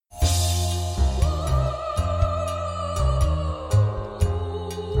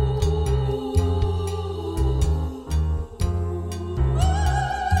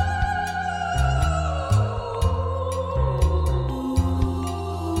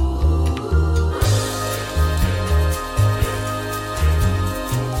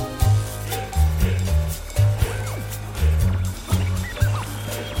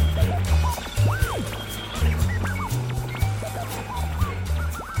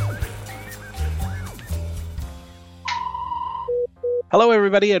Hello,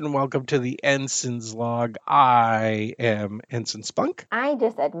 everybody, and welcome to the Ensign's Log. I am Ensign Spunk. I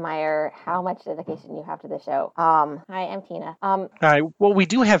just admire how much dedication you have to the show. Hi, I'm Tina. Hi. Well, we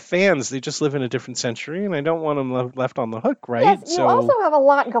do have fans. They just live in a different century, and I don't want them left on the hook, right? Yes, you also have a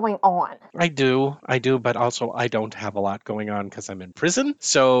lot going on. I do, but also I don't have a lot going on because I'm in prison.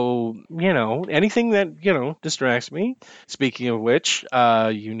 So, anything that, distracts me. Speaking of which,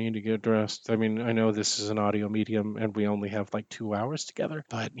 you need to get dressed. I mean, I know this is an audio medium and we only have like 2 hours together,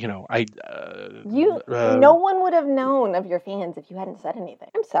 but, No one would have known of your fans if you hadn't said anything.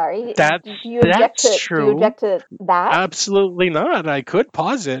 I'm sorry. That's Do you object to that? Absolutely not. I could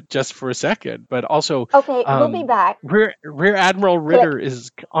pause it just for a second, but also, Okay, we'll be back. Rear Admiral Ritter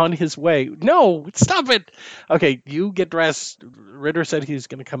is on his way. No, stop it. Okay, you get dressed. Ritter said he's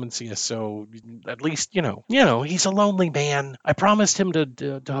going to come and see us, so at least he's a lonely man. I promised him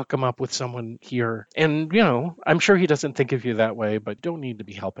to hook him up with someone here, and I'm sure he doesn't think of you that way, but don't need to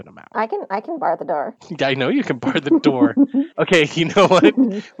be helping him out. I can bar the door. I know you can bar the door. Okay, you know what?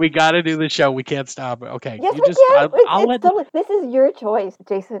 We got to do the show. We can't stop it. Okay. Yes, we can. This is your choice,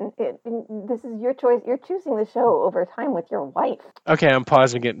 Jason. This is your choice. You're choosing the show over time with your wife. Okay, I'm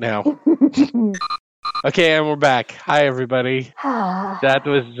pausing it now. Okay, and we're back. Hi, everybody. That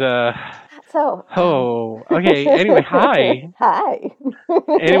was... So. Oh, okay. Anyway, hi. Hi.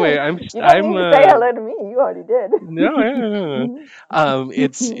 Anyway, you don't need to say hello to me. You already did. No.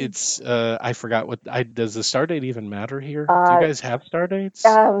 It's. I forgot what. Does the star date even matter here? Do you guys have star dates?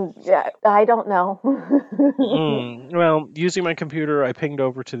 Yeah, I don't know. Well, using my computer, I pinged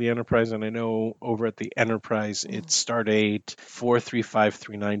over to the Enterprise, and I know over at the Enterprise, it's star date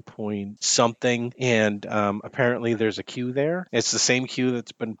 43539 point something, and apparently there's a queue there. It's the same queue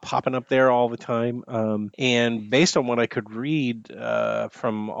that's been popping up there all the time, and based on what I could read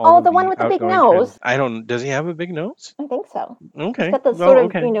from all of the one with the big nose. Does he have a big nose? I think so. Okay. He's got the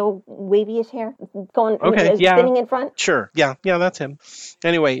sort of wavy-ish hair going spinning in front. Sure. Yeah, that's him.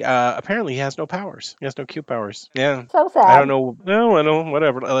 Anyway, apparently he has no powers. He has no Q powers. Yeah. So sad. I don't know. No, I know.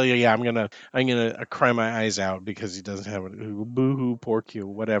 Whatever. Yeah, I'm gonna cry my eyes out because he doesn't have it. Boo-hoo, poor Q.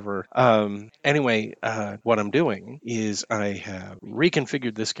 Whatever. Anyway, what I'm doing is I have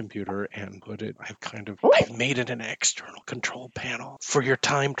reconfigured this computer and I've made it an external control panel for your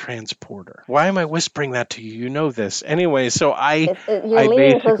time transporter. Why am I whispering that to you? You know this. Anyway, so you're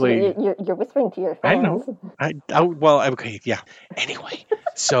whispering to your fans. I know. Well, okay, yeah. Anyway,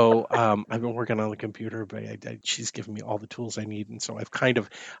 so I've been working on the computer, but she's given me all the tools I need, and so I've kind of,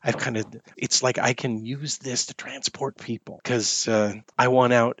 it's like I can use this to transport people because I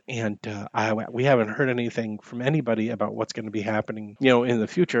want out, and we haven't heard anything from anybody about what's going to be happening, in the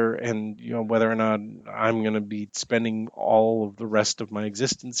future, and whether or not I'm going to be spending all of the rest of my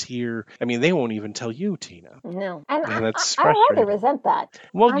existence here. I mean, they won't even tell you, Tina. No, and that's I rather resent that.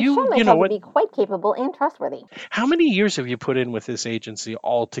 Well, I'm sure myself to be quite capable and trustworthy. How many years have you put in with this agency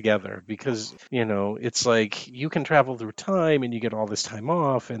altogether? Because it's like you can travel through time and you get all this time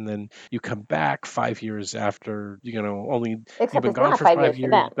off, and then you come back 5 years after only Except you've been it's gone not for 5 years. For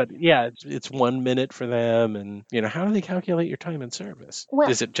them. But yeah, it's 1 minute for them, and how do they calculate your time in service? Well,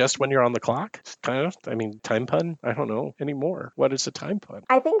 is it just when you're on the clock? Kind of. I mean, time pun. I don't know anymore. What is a time pun?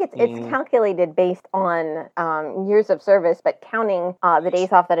 I think it's calculated based on years of service, but counting the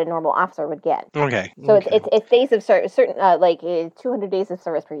days off that a normal officer would get. Okay. So it's days of service, certain 200 days of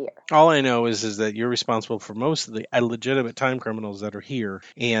service per year. All I know is that you're responsible for most of the legitimate time criminals that are here,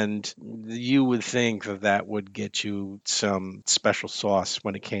 and you would think that would get you some special sauce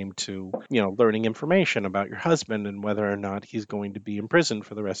when it came to learning information about your husband and whether or not he's going to be imprisoned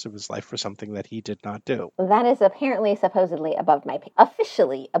for the rest of his life for something that he did not do. That is supposedly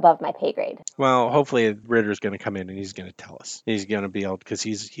officially above my pay grade. Well, hopefully Ritter's going to come in and he's going to tell us. He's going to be able, because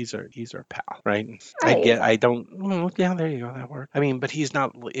he's our pal, right? Right. Yeah, there you go. That worked. I mean, but he's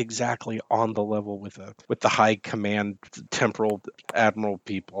not exactly on the level with the high command temporal admiral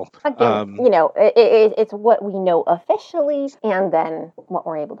people. Again, it's what we know officially, and then what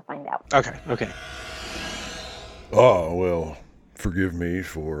we're able to find out. Okay. Oh, well, forgive me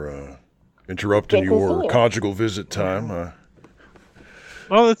for interrupting your conjugal visit time.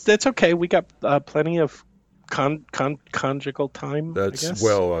 Well, that's okay. We got plenty of conjugal time. That's, I guess.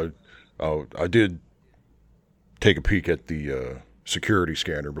 Well, I did take a peek at the security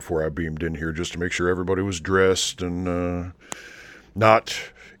scanner before I beamed in here just to make sure everybody was dressed and not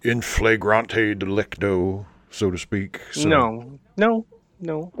in flagrante delicto, so to speak. So. No.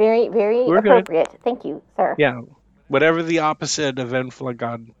 Very, very We're appropriate. Good. Thank you, sir. Yeah. Whatever the opposite of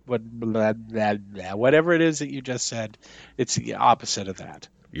enflagrant, whatever it is that you just said, it's the opposite of that.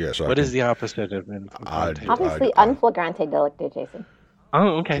 Yes. What is the opposite of enflagrante? Obviously, unflagrante delicto, Jason.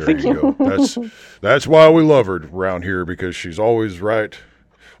 Oh, okay. There Thank you go. That's why we love her around here, because she's always right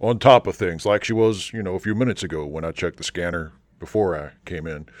on top of things, like she was, a few minutes ago when I checked the scanner before I came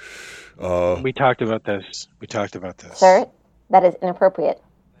in. We talked about this. We talked about this. Sir, that is inappropriate.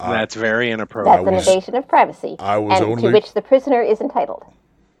 That's very inappropriate. That's an invasion of privacy, to which the prisoner is entitled.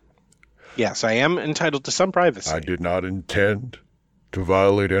 Yes, I am entitled to some privacy. I did not intend to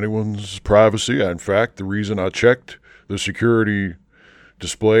violate anyone's privacy. In fact, the reason I checked the security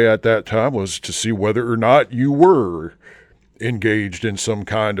display at that time was to see whether or not you were engaged in some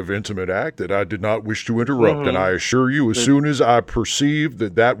kind of intimate act that I did not wish to interrupt. Mm-hmm. And I assure you, as soon as I perceived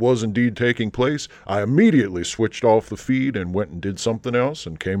that was indeed taking place, I immediately switched off the feed and went and did something else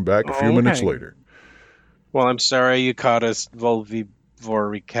and came back a few minutes later. Well, I'm sorry you caught us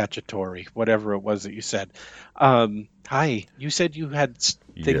vulvivoricatory, whatever it was that you said. Hi, you said you had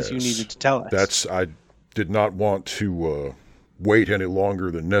things you needed to tell us. I did not want to wait any longer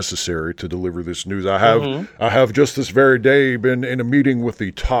than necessary to deliver this news. I have just this very day been in a meeting with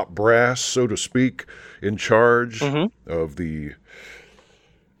the top brass, so to speak, in charge of the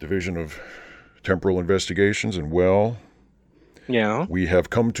Division of Temporal Investigations, and we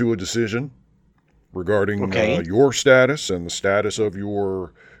have come to a decision regarding your status and the status of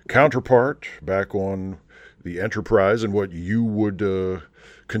your counterpart back on the Enterprise and what you would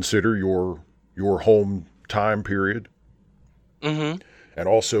consider your home time period. Mm-hmm. And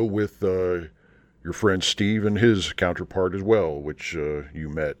also with your friend Steve and his counterpart as well, which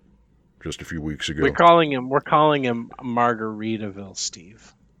you met just a few weeks ago. We're calling him Margaritaville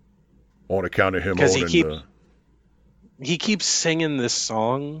Steve. On account of him owning he keeps singing this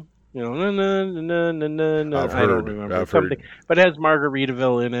song, na na na na na na. I don't remember something, but it has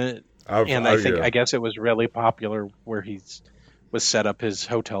Margaritaville in it. I guess it was really popular where was set up his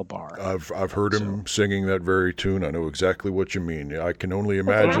hotel bar. I've heard him singing that very tune. I know exactly what you mean. I can only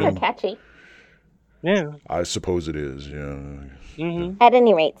imagine. It's rather catchy. Yeah. I suppose it is, yeah. Mm-hmm. At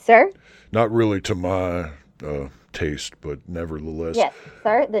any rate, sir. Not really to my taste, but nevertheless. Yes,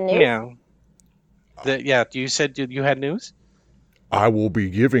 sir, the news? Yeah. You said you had news? I will be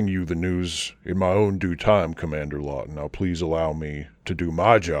giving you the news in my own due time, Commander Lawton. Now, please allow me to do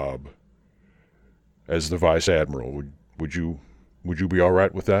my job as the Vice Admiral. Would you be all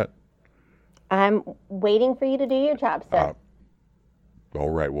right with that? I'm waiting for you to do your job, sir. All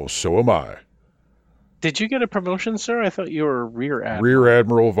right. Well, so am I. Did you get a promotion, sir? I thought you were Rear Admiral. Rear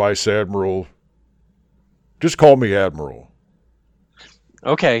Admiral, Vice Admiral. Just call me Admiral.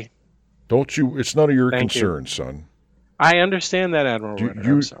 Okay. Don't you? It's none of your concern, son. I understand that, Admiral Ritter.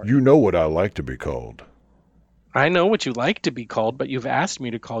 I'm sorry. You know what I like to be called. I know what you like to be called, but you've asked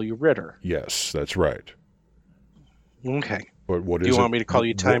me to call you Ritter. Yes, that's right. Okay. But what do you want me to call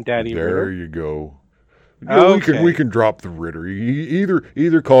you Time Daddy Ritter? There you go. We can drop the Ritter.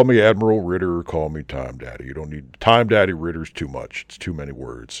 Either call me Admiral Ritter or call me Time Daddy. You don't need Time Daddy Ritter's too much. It's too many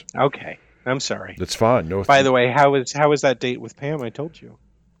words. Okay. I'm sorry. That's fine. No. By the way, how was that date with Pam? I told you.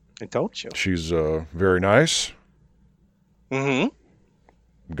 She's very nice.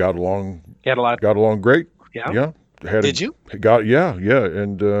 Mm-hmm. Got along. Got along great. Yeah. Did you?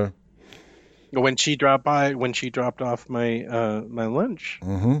 And when she dropped off my my lunch,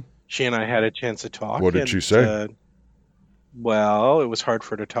 she and I had a chance to talk. What did she say? Well, it was hard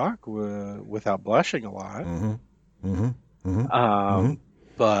for her to talk without blushing a lot.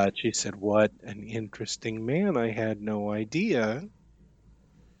 But she said, "What an interesting man! I had no idea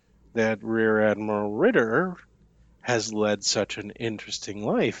that Rear Admiral Ritter has led such an interesting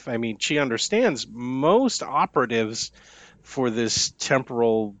life." I mean, she understands most operatives for this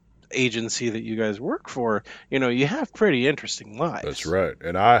temporal agency that you guys work for. You have pretty interesting lives. That's right,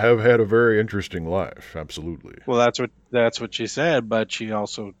 and I have had a very interesting life. Absolutely. Well, that's what she said, but she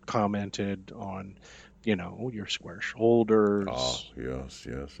also commented on, your square shoulders. Yes.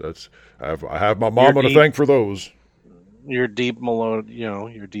 I have my mama to thank for those. Your deep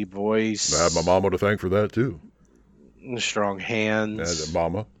your deep voice. I have my mama to thank for that too. Strong hands.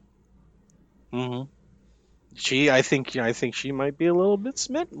 Mama. Mm-hmm. I think she might be a little bit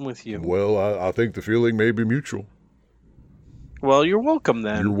smitten with you. Well, I think the feeling may be mutual. Well, you're welcome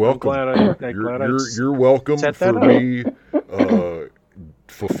then. You're welcome. You're welcome for me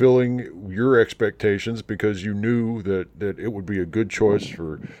fulfilling your expectations, because you knew that it would be a good choice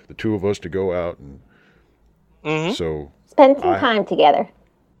for the two of us to go out and so spend some time together.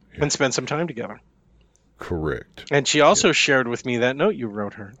 And spend some time together. Correct. And she also shared with me that note you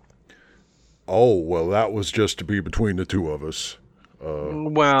wrote her. Oh, well, that was just to be between the two of us.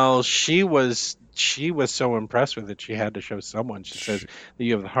 Well, she was so impressed with it, she had to show someone. She says that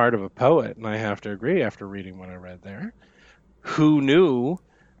you have the heart of a poet, and I have to agree after reading what I read there. who knew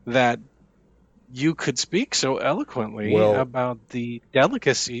that you could speak so eloquently Well, about the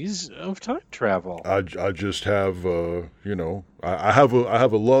delicacies of time travel. I just have I have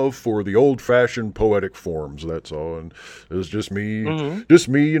a love for the old fashioned poetic forms. That's all, and it's Hmm. just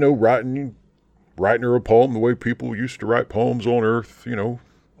me, writing her a poem the way people used to write poems on Earth,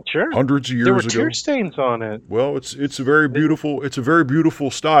 Sure. hundreds of There were years tear ago. stains on it. Well, it's a very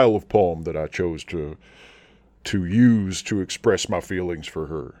beautiful style of poem that I chose to use to express my feelings for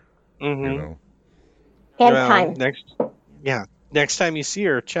her. You Hmm. know, And Well, time. yeah, next time you see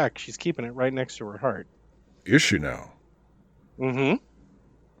her, check. She's keeping it right next to her heart. is she now? Hmm.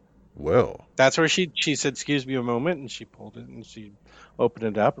 Well, That's where she said, "Excuse me a moment," and she pulled it and she opened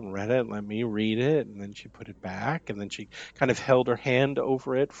it up and read it and let me read it, and then she put it back, and then she kind of held her hand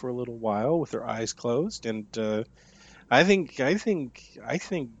over it for a little while with her eyes closed, and I think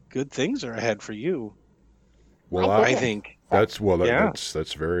good things are ahead for you. well, My I goodness, think, sir. yeah.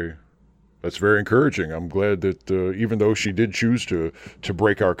 that's very encouraging. I'm glad that even though she did choose to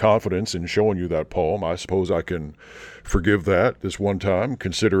break our confidence in showing you that poem, I suppose I can forgive that this one time,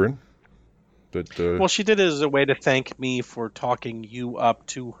 considering that. Well, she did it as a way to thank me for talking you up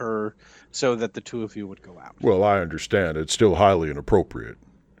to her, so that the two of you would go out. Well, I understand it's still highly inappropriate,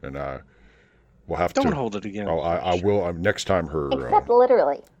 and I will have Don't to. hold it Oh, against her. I will. Next time Except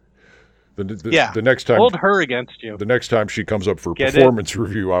literally. Yeah, the next time hold her against you. the next time she comes up for Get it? performance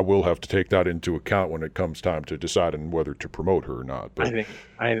review, I will have to take that into account when it comes time to decide on whether to promote her or not. I But think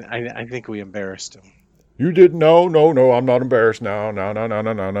I think we embarrassed him. you did no. I'm not embarrassed now. No.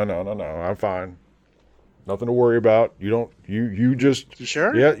 I'm fine. Nothing to worry about. You don't. You just. You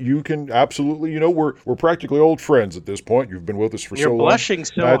sure? Yeah, you can absolutely. We're practically old friends at this point. You've been with us for You're so long. blushing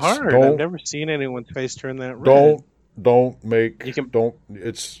so That's hard. I've never seen anyone's face turn that red. don't make You can. don't.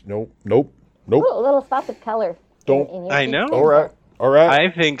 It's nope. Ooh, a little spots of color Don't. in your I cheeks All know. there, right. sir. All right.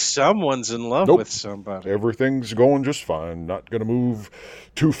 I think someone's in love Nope. with somebody. Everything's going just fine. Not going to move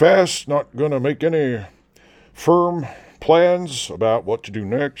too fast. Not going to make any firm plans about what to do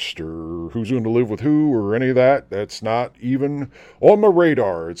next or who's going to live with who or any of that. That's not even on my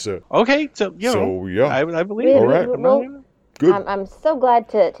radar. It's a Okay, so yeah. I believe We, All you. right. we, I'm we'll, not- Good. I'm so glad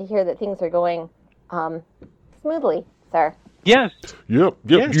to hear that things are going smoothly, sir. Yes. Yep.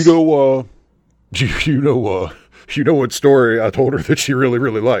 Yes. You know what story I told her that she really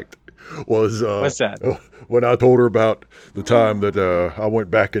really liked was What's that? when I told her about the time that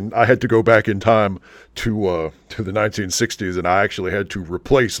I had to go back in time to the 1960s, and I actually had to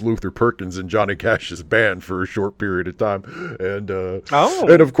replace Luther Perkins in Johnny Cash's band for a short period of time, and Oh.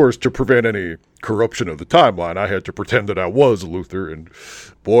 of course to prevent any corruption of the timeline, I had to pretend that I was Luther, and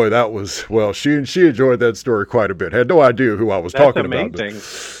boy, that was she enjoyed that story quite a bit. Had no idea who I was That's talking about. amazing.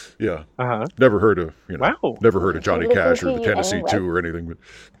 Yeah, Uh-huh. never heard of Wow. never heard of Johnny She Cash listened or to the you Tennessee anyway. Two or anything. But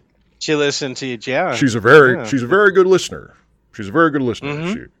She listened to you, yeah. she's a Yeah. very good listener. She's a very good listener.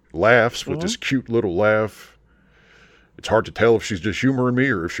 Mhm. She laughs with this cute little laugh. It's hard to tell if she's just humoring me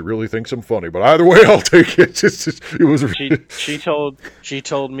or if she really thinks I'm funny. But either way, I'll take it. It was. She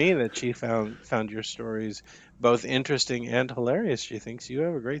told me that she found your stories both interesting and hilarious. She thinks you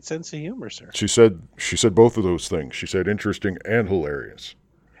have a great sense of humor, sir. She said both of those things. She said interesting and hilarious.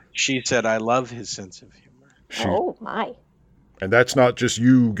 She said, "I love his sense of humor." She Oh, my. And that's not just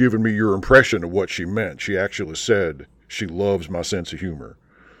you giving me your impression of what she meant. She actually said she loves my sense of humor.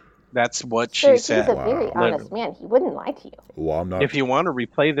 That's what Sir, she he's said. a very Wow. honest man. He wouldn't lie to you. Well, I'm not. If you want to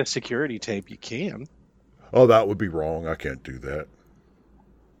replay the security tape, you can. Oh, that would be wrong. I can't do that.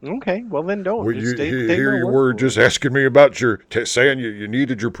 Okay, well then don't. Well, Just take here my you word were for just it. asking me about saying you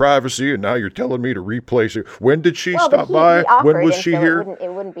needed your privacy, and now you're telling me to replace it. When did she Well, but stop he by? offered, When was and she so here?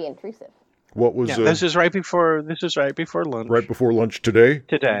 it wouldn't be intrusive. What was Yeah, this is right before lunch. right before lunch today?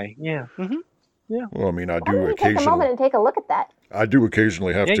 Today. Yeah. Yeah. Well, I mean, Why don't you take a moment and take a look at that? I do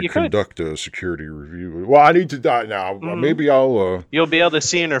occasionally have Yeah, to you could. conduct a security review. Well, I need to die now. Maybe I'll. You'll be able to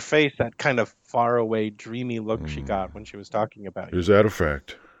see in her face that kind of faraway, dreamy look she got when she was talking about you. Is that a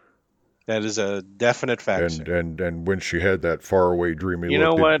fact? That is a definite fact, sir. And when she had that faraway, dreamy You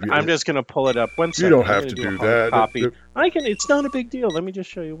look, know what? I'm just gonna pull it up. 1 second. don't I'm have gonna to a do hard that. Copy. I can. It's not a big deal. Let me just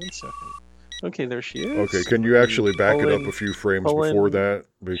show you 1 second. Okay, there she is. Okay, can you actually back it up a few frames pull before in that?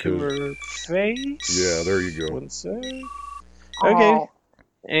 To Because her face. yeah, there you go. 1 sec. Okay. Oh,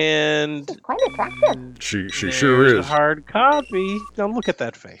 And She's quite attractive. She sure there's is. a hard copy. Now look at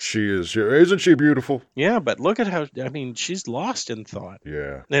that face. She is. Isn't she beautiful? Yeah, but look at how, I mean, she's lost in thought.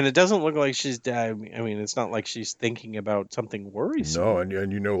 Yeah. And it doesn't look like she's, I mean, it's not like she's thinking about something worrisome. No,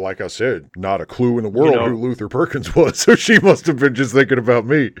 and like I said, not a clue in the world know- who Luther Perkins was, so she must have been just thinking about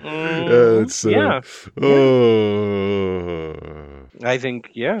me. Yeah. I think,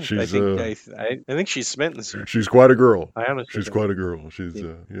 yeah. She's, I think she's smitten, sir. she's quite a girl. I honestly She's think. quite a girl. She's,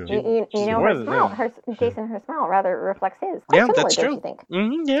 yeah. You She's know, more her than smile, that. Jason, her smile rather reflects his. Quite Yeah, similar, that's don't true. you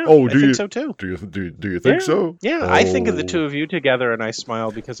think? Yeah, Oh, I think so too. Do you think so? Yeah, I think of the Oh. two of you together and I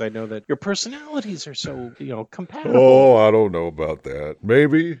smile because I know that your personalities are so, compatible. Oh, I don't know about that.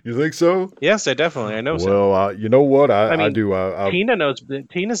 Maybe you think so? Yes, I know so. Well, you know what? I mean, do. Tina knows.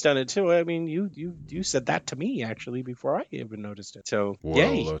 Tina's done it too. I mean, you said that to me actually before I even noticed it. So Well,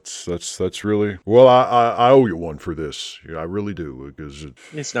 yay! that's really well. I owe you one for this. Yeah, I really do because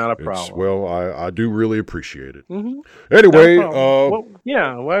It's not a problem. Well, I do really appreciate it. Mm-hmm. Anyway, well,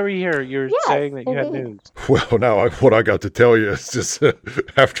 yeah. Why were you here? You're Yes, saying that you had indeed. news. well, now what I got to tell you is just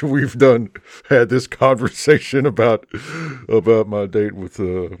after we've had this conversation about my date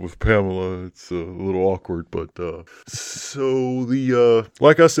with Pamela, it's a little awkward. But so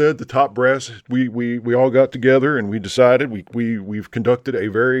like I said, the top brass, we all got together and we decided we've conducted a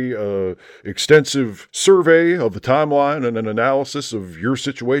very extensive survey of the timeline and an analysis of your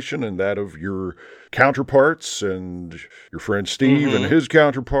situation and that of your counterparts and your friend Steve and his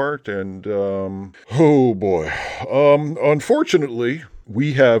counterpart. And oh boy, unfortunately,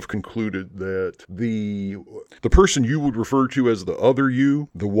 we have concluded that the person you would refer to as the other you,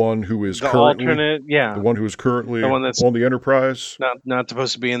 the one who is The currently alternate, yeah, the one who is currently The one that's on the Enterprise. not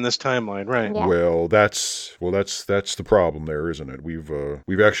supposed to be in this timeline, right? Yeah. Well, that's the problem there, isn't it?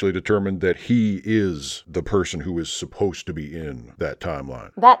 We've actually determined that he is the person who is supposed to be in that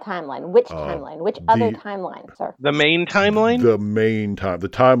timeline. That timeline. Which timeline? Which other timeline, sir? The main timeline. The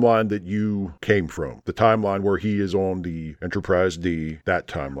timeline that you came from, the timeline where he is on the Enterprise D, that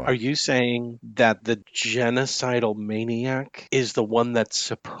timeline. Are you saying that the genocidal maniac is the one that's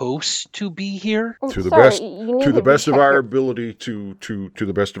supposed to be here? To the Sorry, best, you need to the best of recheck our your- ability to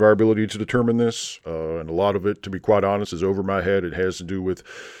the best of our ability to determine this, and a lot of it, to be quite honest, is over my head. It has to do with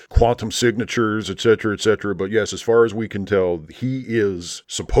quantum signatures, etc., etc. But yes, as far as we can tell, he is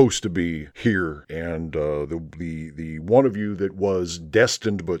supposed to be here, and the one of you that was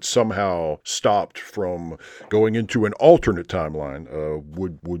destined but somehow stopped from going into an alternate timeline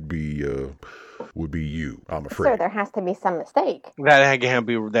would be you, I'm afraid. Sir, there has to be some mistake. That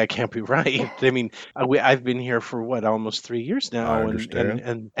can't be right. I mean, I've been here for almost 3 years now, I understand.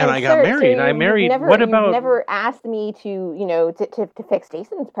 and I got sir, married. sir, I you've married. Never, What you've about? never asked me to fix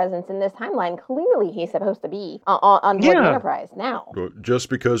Jason's presence in this timeline. Clearly, he's supposed to be on board the Enterprise now. But just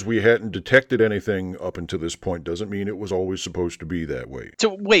because we hadn't detected anything up until this point doesn't mean it was always supposed to be that way.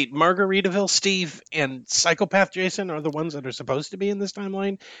 So wait, Margaritaville Steve and Psychopath Jason are the ones that are supposed to be in this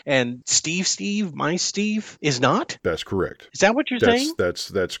timeline, and Steve, my Steve, is not. That's correct. Is that what you're saying?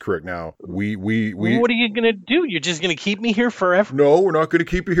 That's correct. Now we What are you gonna do? You're just gonna keep me here forever? No, we're not going to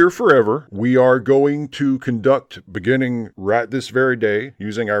keep you here forever. We are going to conduct, beginning right this very day,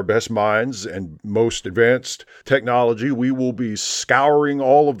 using our best minds and most advanced technology, we will be scouring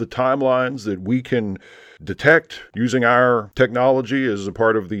all of the timelines that we can detect using our technology as a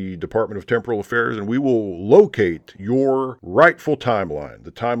part of the Department of Temporal Affairs, and we will locate your rightful timeline,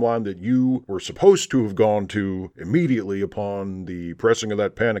 the timeline that you were supposed to have gone to immediately upon the pressing of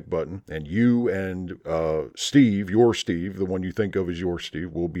that panic button, and you and Steve, your Steve, the one you think of as your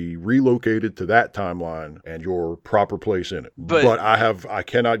Steve, will be relocated to that timeline and your proper place in it. But I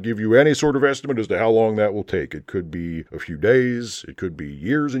cannot give you any sort of estimate as to how long that will take. It could be a few days, it could be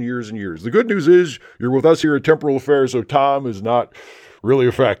years and years and years. The good news is you're with us here at Temporal Affairs, so time is not really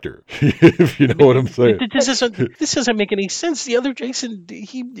a factor, if you know what I'm saying. This doesn't make any sense. The other Jason,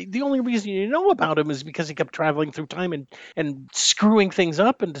 the only reason you know about him is because he kept traveling through time and screwing things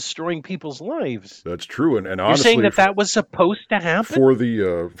up and destroying people's lives. That's true, and You're honestly, saying that was supposed to happen?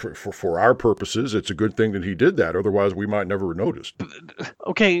 for our purposes, it's a good thing that he did that. Otherwise, we might never have noticed.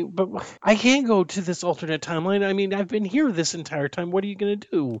 Okay, but I can't go to this alternate timeline. I mean, I've been here this entire time. What are you going to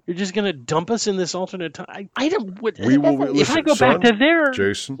do? You're just going to dump us in this alternate time? I don't. We will. If Listen, I go son, back to there,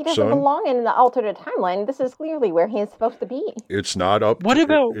 Jason, He doesn't son, belong in the alternate timeline. This is clearly where he is supposed to be. it's not up. what to,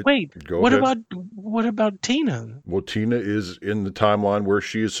 about? it- Wait, go what ahead. about Tina? Well, Tina is in the timeline where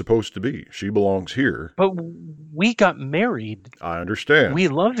she is supposed to be. She belongs here. But we got married. I understand. We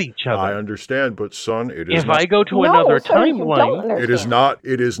love each other. I understand, but son, it is if not. I go to No, another sir, you don't timeline, understand.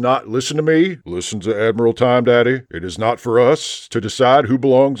 It is not, listen to me. Listen to Admiral Time Daddy. It is not for us to decide who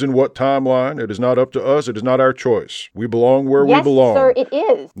belongs in what timeline. It is not up to us. It is not our choice. We belong where we belong. Yes, sir, it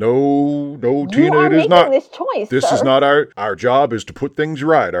is. No, You Tina, are it is making not. this choice, This sir. is not our job is to put things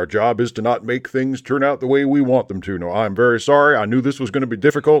right. Our job is to not make things turn out the way we want them to. No, I'm very sorry. I knew this was going to be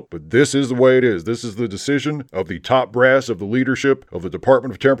difficult, but this is the way it is. This is the decision of the top brass of the leadership of the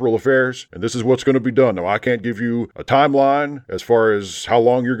Department of Temporal Affairs, and this is what's going to be done. Now, I can't give you a timeline as far as how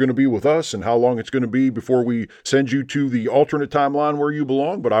long you're going to be with us and how long it's going to be before we send you to the alternate timeline where you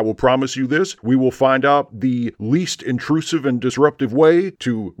belong, but I will promise you this. We will find out the least intrusive and disruptive way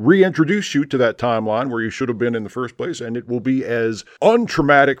to reintroduce you to that timeline where you should have been in the first place, and it will be as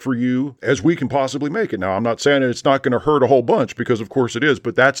untraumatic for you as we can possibly make it. Now, I'm not saying it's not going to hurt a whole bunch, because of course it is,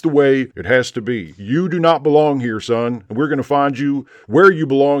 but that's the way it has to be. You do not belong here, son, and we're going to find you where you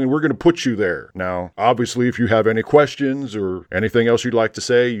belong, and we're going to put you there. Now, obviously, if you have any questions or anything else you'd like to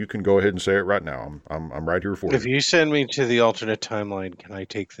say, you can go ahead and say it right now. I'm right here for if you. you send me to the alternate timeline, can I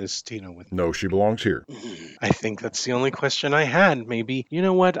take this Tina with me? No, she belongs here. I think that's the only question I had. Maybe, you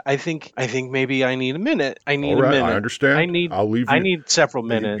know what? I think maybe I need a minute. I need All right, a minute. I understand. I'll leave you. I need several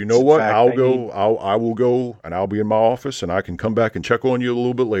minutes. You know what? In fact, I will go, and I'll be in my office, and I can come back and check on you a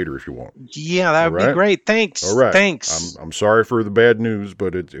little bit later if you want. Yeah, that would All be right? great. Thanks. All right. Thanks. I'm sorry for the bad news,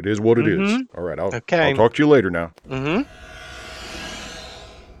 but it is what it is. All right. I'll talk to you later now. Mm-hmm.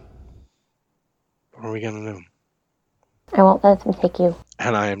 What are we gonna do? I won't let them take you.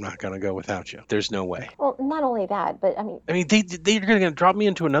 And I am not going to go without you. There's no way. Well, not only that, but I mean, they're going to drop me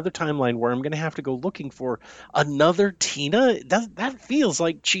into another timeline where I'm going to have to go looking for another Tina. That feels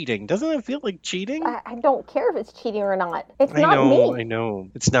like cheating. Doesn't that feel like cheating? I don't care if it's cheating or not. It's not me. I know.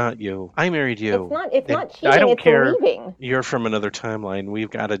 It's not you. I married you. It's not cheating. I don't it's care. leaving. You're from another timeline. We've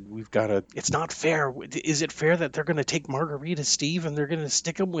got to. It's not fair. Is it fair that they're going to take Margarita Steve and they're going to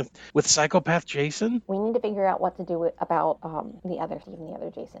stick him with psychopath Jason? We need to figure out what to do about the other Steve and the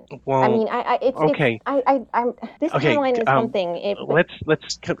other Jason. Well, I mean, okay. This timeline is something.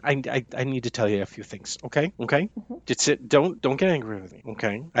 I need to tell you a few things. Okay. Just sit. Don't get angry with me.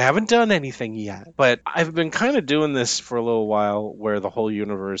 Okay. I haven't done anything yet, but I've been kind of doing this for a little while, where the whole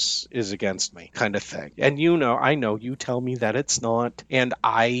universe is against me, kind of thing. And I know you tell me that it's not, and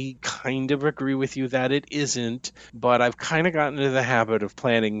I kind of agree with you that it isn't. But I've kind of gotten into the habit of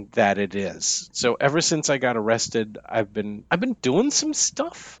planning that it is. So ever since I got arrested, I've been doing some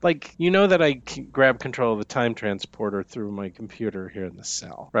stuff. Like, that I grab control of the time transporter through my computer here in the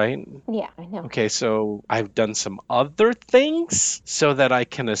cell, right? Yeah, I know. Okay, so I've done some other things so that I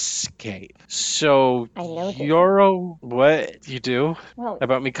can escape. So I know what you do? Well,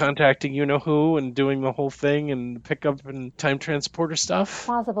 About me contacting you-know-who and doing the whole thing and pickup and time transporter stuff?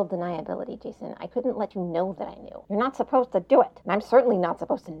 plausible deniability, Jason. I couldn't let you know that I knew. You're not supposed to do it. And I'm certainly not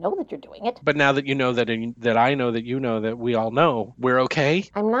supposed to know that you're doing it. But now that you know that I know that you know that we all know, we're okay?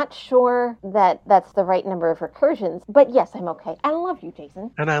 I'm not sure that that's the right number of recursions, but yes, I'm okay. I love you,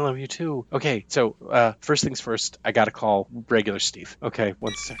 Jason. And I love you too. Okay, so first things first, I gotta call regular Steve. Okay,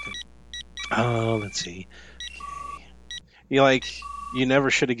 1 second. Let's see. Okay. You never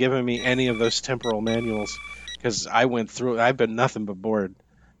should have given me any of those temporal manuals, because I went through. I've been nothing but bored,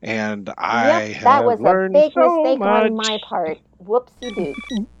 and I have that was a learned big so mistake much. on my part. Whoopsie doo.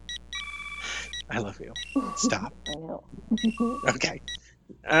 I love you. Stop. I know. Okay.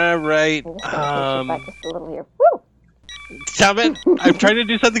 All right. I'm just gonna push you back just a little here. Woo! Stop it. I'm trying to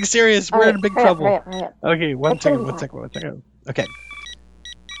do something serious. We're in big trouble. Hurry up. Okay, one Let's do second. Okay.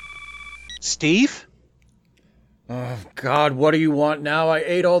 Steve? Oh, God, what do you want now? I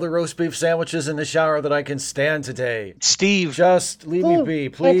ate all the roast beef sandwiches in the shower that I can stand today. Steve. Just leave me be,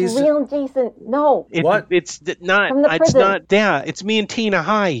 please. It's real Jason. No. What? It's not. From the It's prison. not. Yeah, it's me and Tina.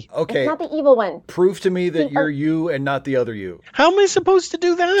 Hi. Okay, It's not the evil one. prove to me that you're you and not the other you. How am I supposed to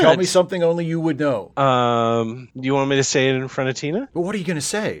do that? Tell me something only you would know. Do you want me to say it in front of Tina? But what are you going to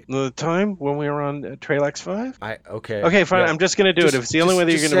say? The time when we were on Trailex 5? Okay. Okay, fine. Yeah. I'm just going to do it. If it's the only way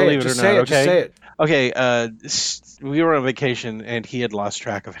that you're going to believe it or not, okay? Just say it. Okay, we were on vacation, and he had lost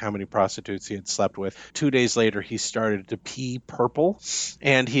track of how many prostitutes he had slept with. 2 days later, he started to pee purple,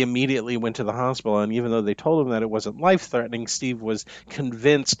 and he immediately went to the hospital. And even though they told him that it wasn't life-threatening, Steve was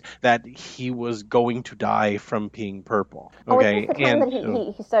convinced that he was going to die from peeing purple. Okay, is this the time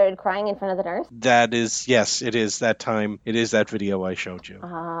that he started crying in front of the nurse? That is, yes, it is that time. It is that video I showed you.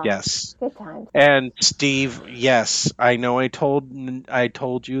 Yes. Good times. And Steve, yes, I know I told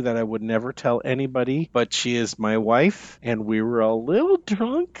you that I would never tell anybody, but she is my my wife, and we were a little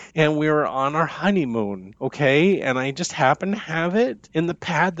drunk, and we were on our honeymoon, okay? And I just happened to have it in the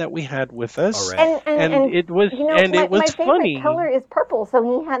pad that we had with us. All right. And it was my funny. favorite color is purple, so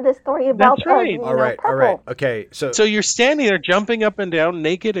he had this story about That's right. All right. purple. Okay. So you're standing there jumping up and down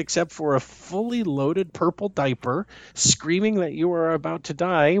naked except for a fully loaded purple diaper, screaming that you were about to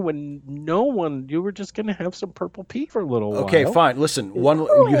die when you were just going to have some purple pee for a little while. Okay, fine. Listen,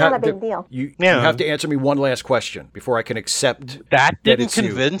 Not a big deal. You have to answer me one last question before I can accept That didn't it's you.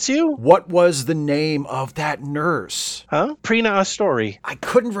 convince you? What was the name of that nurse? Huh? Prina Astori. I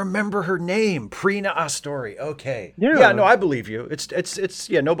couldn't remember her name. Prina Astori. Okay. Yeah. No, I believe you. It's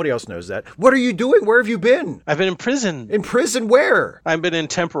nobody else knows that. What are you doing? Where have you been? I've been in prison. In prison where? I've been in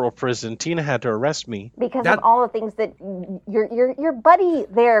temporal prison. Tina had to arrest me. Because of all the things that your buddy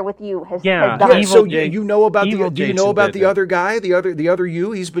there with you has done. Yeah, so you know about the other guy, the other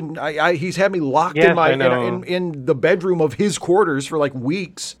you? He's been he's had me locked in the bedroom of his quarters for like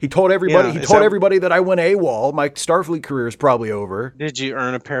weeks. He told everybody that I went AWOL. My Starfleet career is probably over. Did you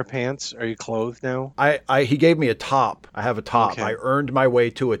earn a pair of pants? Are you clothed now? He gave me a top. I have a top. Okay. I earned my way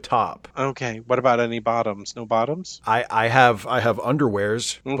to a top. Okay. What about any bottoms? No bottoms? I have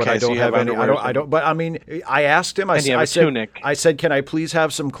underwears, but Okay, I so don't you have have any. underwears. I don't. But I mean, I asked him. And you have a tunic. I said, "Can I please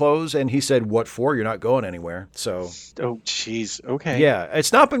have some clothes?" And he said, "What for? You're not going anywhere." So. Oh, jeez. Okay. Yeah,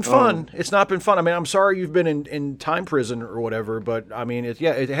 it's not been fun. It's not been fun. I mean, I'm sorry you've been in time prison or whatever, but I mean,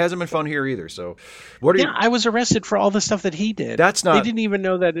 it hasn't been fun here either. So, what are you? I was arrested for all the stuff that he did. That's not. They didn't even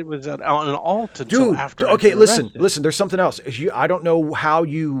know that it was an alt until after. Okay, I was arrested. listen. There's something else. I don't know how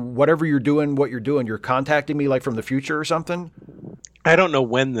whatever you're doing, what you're doing. You're contacting me like from the future or something. I don't know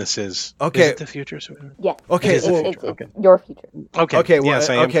when this is. Okay. Is it the future? Yes. Okay. It's your future. Okay. Okay. Well, yes,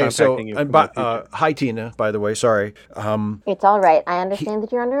 I am contacting you. And hi, Tina. By the way, sorry. It's all right. I understand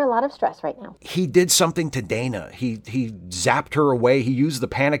that you're under a lot of stress right now. He did something to Dana. He zapped her away. He used the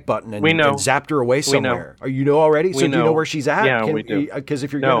panic button and zapped her away somewhere. We know. You know already? So do you know where she's at? Yeah, we do. Because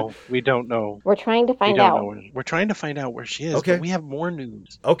if you're we don't know. We're trying to find out. We're trying to find out where she is. Okay. But we have more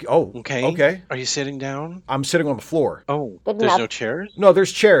news. Okay. Oh. Okay. Okay. Are you sitting down? I'm sitting on the floor. Oh. Good There's enough. no chairs? No,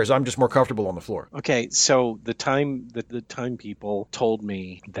 there's chairs. I'm just more comfortable on the floor. Okay, so the time people told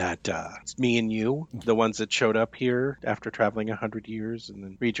me that me and you, the ones that showed up here after traveling 100 years and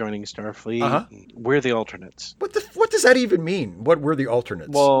then rejoining Starfleet, we're the alternates. What does that even mean? What were the alternates?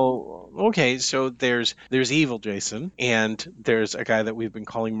 Well, okay, so there's evil Jason, and there's a guy that we've been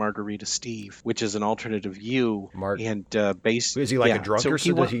calling Margarita Steve, which is an alternate of you. And based is he like a drunk or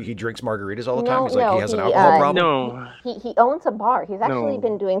so? He drinks margaritas all the time? He's he has an alcohol problem? No. He owns a bar. He's actually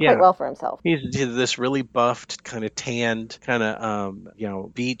been doing quite well for himself. He's this really buffed, kind of tanned, kind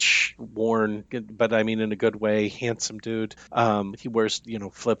of beach worn, but I mean in a good way, handsome dude. He wears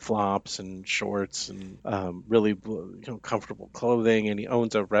flip flops and shorts and really comfortable clothing, and he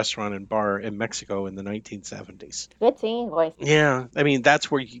owns a restaurant and bar in Mexico in the 1970s. Good singing voice. Yeah, I mean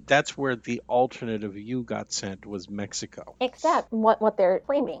that's where the alternate of you got sent was Mexico. Except what they're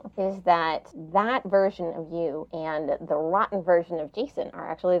claiming is that version of you and the rotten version of Jason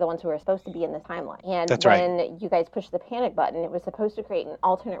are actually the ones who are supposed to be in this timeline. And That's when you guys pushed the panic button, it was supposed to create an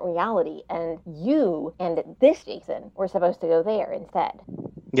alternate reality, and you and this Jason were supposed to go there instead.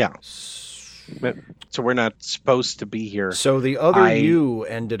 Yeah. So we're not supposed to be here. So the other you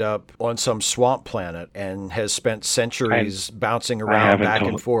ended up on some swamp planet and has spent centuries bouncing around back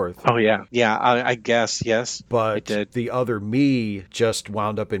and forth. Oh, yeah. Yeah, I guess, yes. But the other me just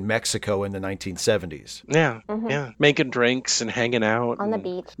wound up in Mexico in the 1970s. Yeah, yeah. Making drinks and hanging out. On the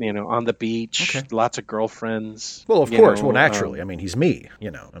beach. On the beach. Okay. Lots of girlfriends. Well, of course. Well, naturally. I mean, he's me,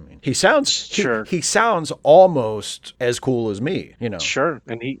 I mean, he sounds he sounds almost as cool as me, Sure.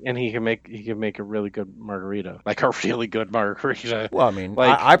 And he can make a really good margarita. Like a really good margarita. Well, I mean,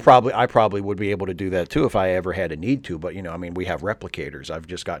 I probably would be able to do that too if I ever had a need to, but I mean, we have replicators. I've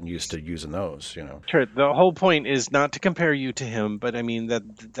just gotten used to using those, Sure. The whole point is not to compare you to him, but I mean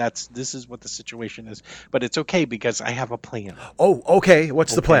this is what the situation is. But it's okay because I have a plan. Oh, okay.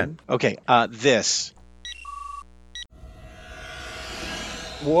 What's the plan? Okay. This.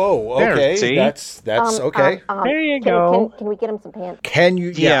 Whoa, okay. There, that's okay. There you go. Can we get him some pants? Can you?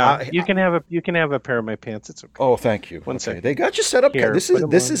 Yeah, you can have a pair of my pants. It's okay. Oh, thank you. One second. They got you set up. Here, this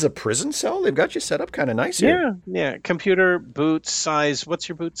is a prison cell. They've got you set up kind of nice here. Yeah. Computer boot size. What's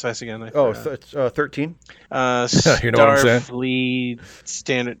your boot size again? 13. You know what I'm saying? Starfleet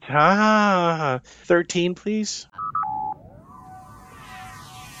standard. 13, please.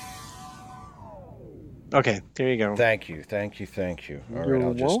 Okay, there you go. Thank you. All You're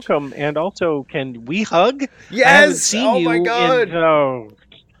right, welcome. And also, can we hug? Yes! I haven't seen you my God!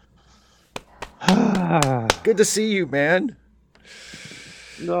 Good to see you, man.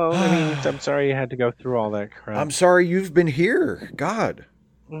 No, I mean, I'm sorry you had to go through all that crap. I'm sorry you've been here. God.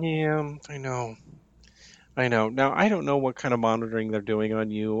 Yeah, I know. Now, I don't know what kind of monitoring they're doing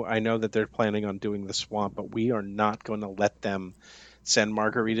on you. I know that they're planning on doing the swamp, but we are not going to let them send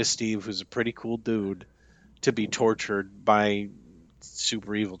Margarita Steve, who's a pretty cool dude, to be tortured by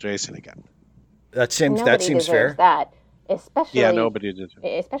super evil Jason again. That seems fair. That, especially nobody deserves.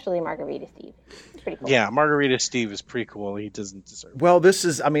 Especially Margarita Steve. It's pretty cool. Yeah, Margarita Steve is pretty cool. He doesn't deserve it. Well,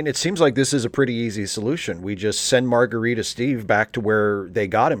 it seems like this is a pretty easy solution. We just send Margarita Steve back to where they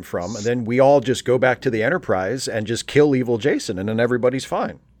got him from, and then we all just go back to the Enterprise and just kill evil Jason, and then everybody's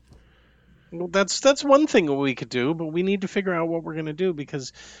fine. Well, that's one thing we could do, but we need to figure out what we're going to do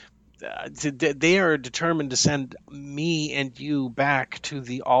because they are determined to send me and you back to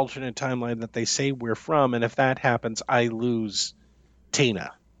the alternate timeline that they say we're from, and if that happens, I lose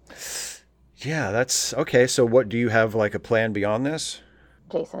Tina. Yeah, that's okay. So what, do you have like a plan beyond this?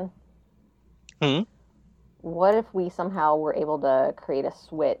 Jason? What if we somehow were able to create a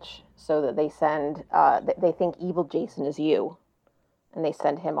switch so that they send, they think evil Jason is you, and they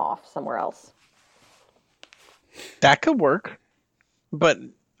send him off somewhere else? That could work, but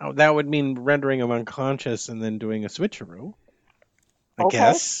that would mean rendering him unconscious and then doing a switcheroo. I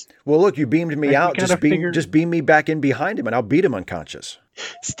guess. Well, look, you beamed me out. Just beam me back in behind him, and I'll beat him unconscious.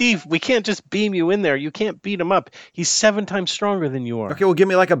 Steve, we can't just beam you in there. You can't beat him up. He's 7 times stronger than you are. Okay, well, give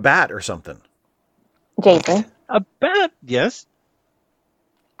me like a bat or something. Jason? A bat? Yes.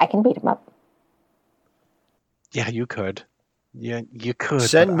 I can beat him up. Yeah, you could. Yeah, you could.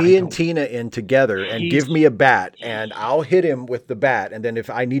 Send me and Tina in together and give me a bat, and I'll hit him with the bat, and then if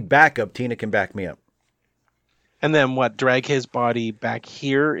I need backup, Tina can back me up. And then what? Drag his body back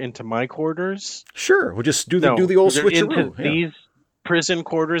here into my quarters? Sure, we'll just do the old switcheroo. Into these prison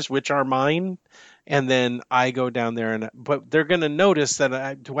quarters, which are mine, and then I go down there, but they're going to notice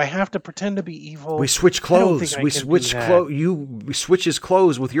that. Do I have to pretend to be evil? We switch clothes. We switch clothes. We switch his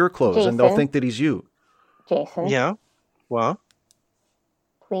clothes with your clothes, Jason? And they'll think that he's you. Jason? Yeah. Well,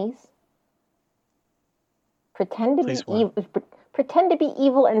 please pretend to be evil. Pretend to be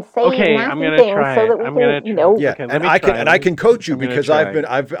evil and say nasty things so that we can, you know. Yeah, and I can coach you because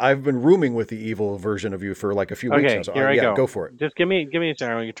I've been rooming with the evil version of you for like a few weeks now. So here I go. Go for it. Just give me a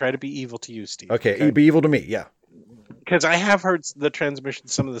second. I'm going to try to be evil to you, Steve. Okay, be evil to me. Yeah. Because I have heard the transmission,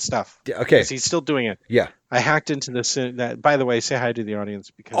 some of the stuff. Yeah, okay. He's still doing it. Yeah. I hacked into this. By the way, say hi to the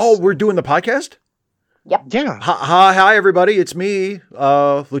audience because. Oh, we're doing the podcast? Yep. Yeah. Hi, everybody. It's me,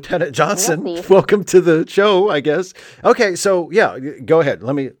 Lieutenant Johnson. Welcome to the show, I guess. Okay, so yeah, go ahead.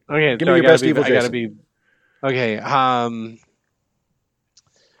 Give me your best evil Jason. I gotta be. Okay.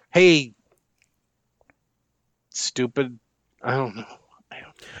 Hey, stupid. I don't know.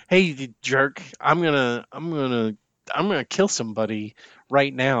 Hey, you jerk. I'm gonna kill somebody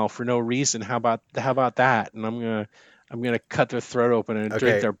right now for no reason. How about that? And I'm gonna cut their throat open and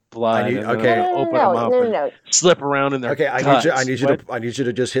drink their blood. Open them up and slip around in their guts. I need you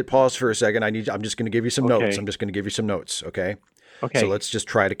to just hit pause for a second. I'm just gonna give you some notes. I'm just gonna give you some notes. Okay. So let's just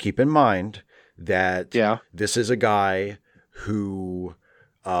try to keep in mind that this is a guy who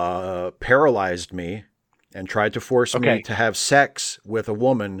paralyzed me and tried to force me to have sex with a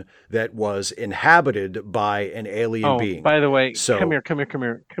woman that was inhabited by an alien being. By the way, so, come here.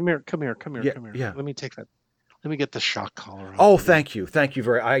 Yeah. Let me take that. Let me get the shock collar on. Oh, thank you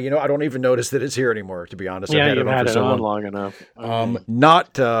very. I don't even notice that it's here anymore. To be honest, I've had it on long enough.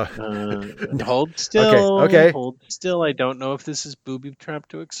 Hold still. Okay. Hold still. I don't know if this is booby trap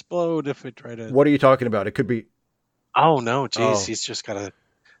to explode. If we try to. What are you talking about? It could be. Oh no, geez, he's just got a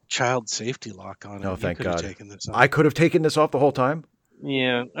child safety lock on it. Oh, thank God. Taken this off. I could have taken this off the whole time.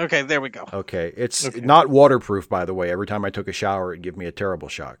 Yeah. Okay. There we go. Okay. It's not waterproof, by the way. Every time I took a shower, it'd give me a terrible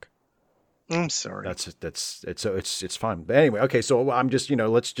shock. I'm sorry. It's fine. But anyway, okay. So I'm just,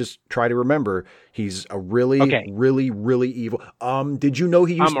 let's just try to remember he's a really evil. Did you know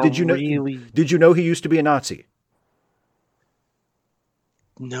he used to be a Nazi?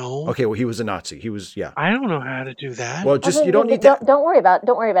 No. Okay. Well, he was a Nazi. He was, yeah. I don't know how to do that. Well, just you don't need to. Don't worry about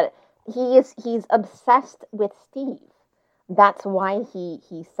it. He's obsessed with Steve. That's why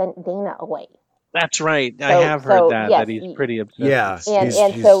he sent Dana away. That's right. I have heard that he's pretty obsessed. Yeah.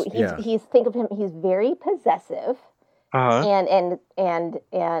 He's think of him. He's very possessive. And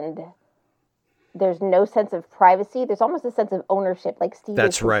there's no sense of privacy. There's almost a sense of ownership, like Steve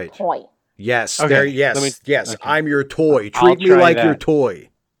is his toy. Yes. Okay. Yes. Okay. I'm your toy. Treat me like your toy.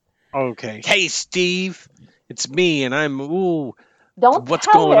 Okay. Hey, Steve. It's me, and I'm. What's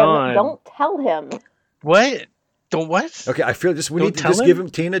going on? Don't tell him. What? Don't what? Okay, I feel we need to just give him,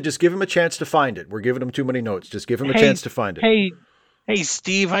 Tina, just give him a chance to find it. We're giving him too many notes. Just give him a chance to find it. Hey,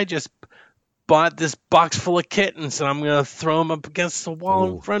 Steve, I just bought this box full of kittens, and I'm going to throw them up against the wall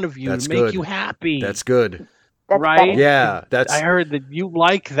in front of you to make you happy. That's good. Right? Yeah, I heard that you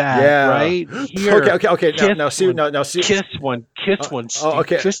like that, right? Here, okay. Now, see. Kiss one, Steve.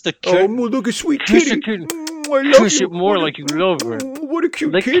 Okay. Kiss the kitten. Oh, look at sweet kitty. I love Kiss it more like you love her. What a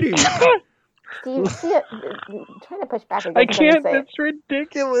cute kitty. Steve, trying to push back against I can't. It's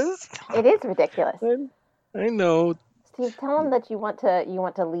ridiculous. It is ridiculous. I know. Steve, tell him that you want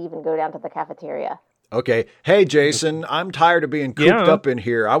to leave and go down to the cafeteria. Okay. Hey, Jason, I'm tired of being cooped up in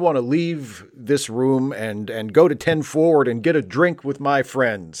here. I want to leave this room and go to 10 Forward and get a drink with my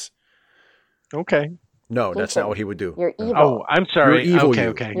friends. Okay. No, Jason, that's not what he would do. You're evil. Oh, I'm sorry. You're evil.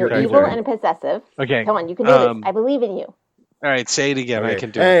 Okay. You're evil and possessive. Okay. Come on, you can do this. I believe in you. All right, say it again. Okay. I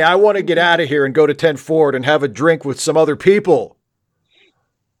can do it. Hey, I want to get out of here and go to 10 Forward and have a drink with some other people.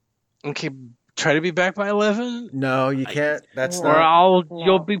 Okay, try to be back by 11. No, you can't. That's or not.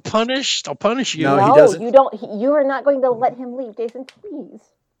 You'll be punished. I'll punish you. No, he doesn't. You don't. You are not going to let him leave, Jason. Please.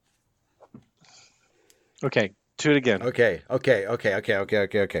 Okay, do it again. Okay.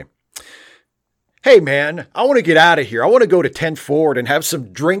 Hey, man, I want to get out of here. I want to go to 10 Forward and have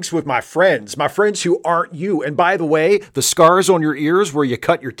some drinks with my friends who aren't you. And by the way, the scars on your ears where you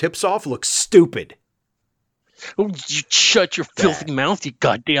cut your tips off look stupid. Oh, you shut your filthy mouth, you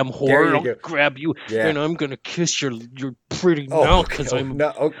goddamn whore. I'll grab you and I'm going to kiss your pretty mouth because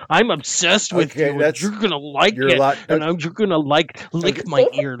I'm obsessed with you. And you're going to like it. And you're going to lick my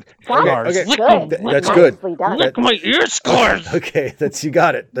ear scars. That's good. Lick my ear scars. Okay, you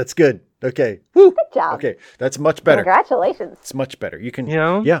got it. That's good. Okay. Woo. Good job. Okay, that's much better. Congratulations. It's much better. You can.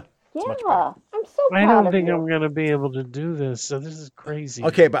 Yeah. Yeah. I'm so proud I don't of think you. I'm going to be able to do this. So this is crazy.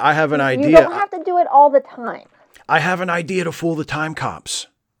 Okay, but I have an idea. You don't have to do it all the time. I have an idea to fool the time cops.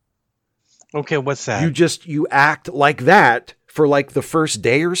 Okay, what's that? You act like that for like the first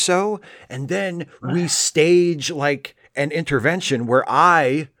day or so, and then we stage like an intervention where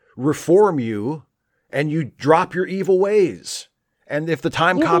I reform you and you drop your evil ways. And if the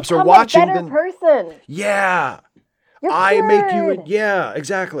time cops are watching, then person. Yeah. You're make you yeah,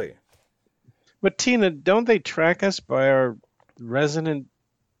 exactly. But Tina, don't they track us by our resonant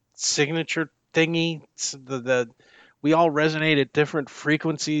signature thingy? We all resonate at different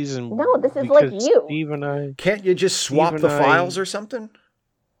frequencies, and no, this is like you. Steve and I. Can't you just swap the files or something?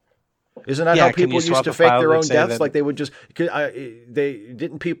 Isn't that how people used to fake their own deaths? Like they would just,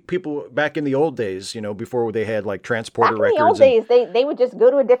 people back in the old days, before they had like transporter records. In the old days, they would just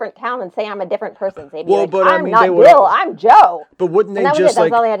go to a different town and say, I'm a different person. They'd be I'm not Bill, I'm Joe. But wouldn't they just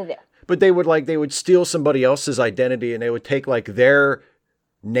like, that's all they had to do. But they would steal somebody else's identity and they would take like their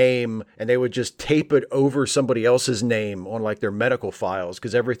name and they would just tape it over somebody else's name on like their medical files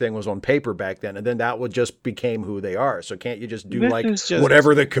because everything was on paper back then, and then that would just became who they are. So can't you just do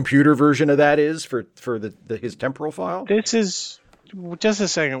whatever the computer version of that is for his temporal file? This is just a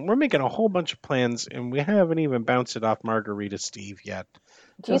second. We're making a whole bunch of plans and we haven't even bounced it off Margarita Steve yet.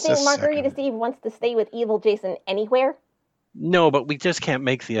 Do you think Margarita Steve wants to stay with evil Jason anywhere? No, but we just can't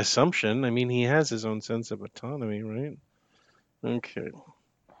make the assumption. I mean, he has his own sense of autonomy, right? Okay.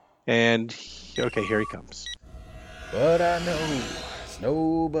 And, okay, here he comes. But I know it's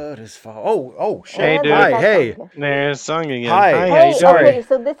nobody's fault. Oh, shit. Hey, dude. Hi, hey. There's song again. Hi. Hey, sorry. Okay,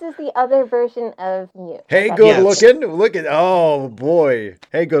 so this is the other version of you. Hey, good looking. Look at, oh, boy.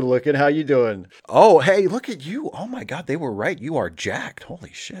 Hey, good looking. How you doing? Oh, hey, look at you. Oh, my God, they were right. You are jacked.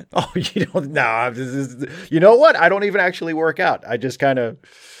 Holy shit. Oh, you know what? I don't even actually work out. I just kind of,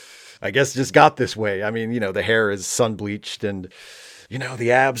 I guess, just got this way. I mean, the hair is sun bleached and...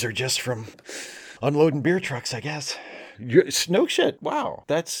 the abs are just from unloading beer trucks, I guess. No shit. Wow.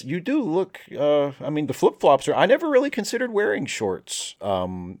 You do look, the flip-flops I never really considered wearing shorts,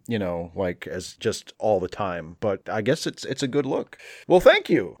 like as just all the time, but I guess it's a good look. Well,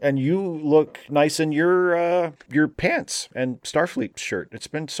 thank you. And you look nice in your pants and Starfleet shirt. It's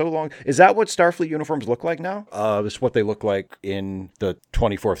been so long. Is that what Starfleet uniforms look like now? It's what they look like in the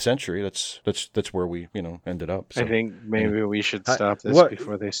 24th century. That's where we, ended up. So, I think maybe we should stop this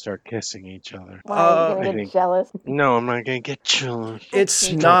before they start kissing each other. Wow, you're gonna get jealous. No, I'm not gonna get you.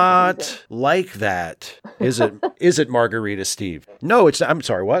 It's not like that, is it? Is it, Margarita Steve? No, it's not. I'm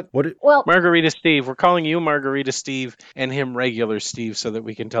sorry. What? Well, Margarita Steve. We're calling you Margarita Steve and him regular Steve, so that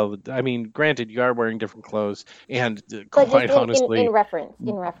we can tell. I mean, granted, you are wearing different clothes, and quite honestly, in reference,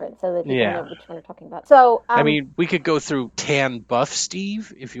 so that people know which one we're talking about. So, I mean, we could go through tan buff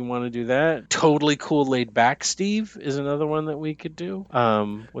Steve if you want to do that. Totally cool, laid back Steve is another one that we could do.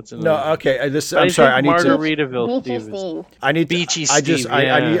 What's another? No, okay. I'm sorry. I need Margaritaville Beachy Steve. I need Beachy Steve. Steve.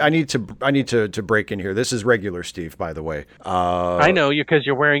 I need to break in here. This is regular Steve, by the way. I know you because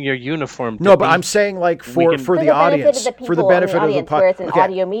you're wearing your uniform. No, but I'm saying like for the audience, for the benefit of the where it's an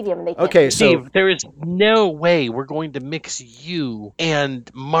audio medium. They can't Steve, there is no way we're going to mix you and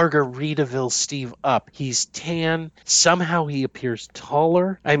Margaritaville Steve up. He's tan. Somehow he appears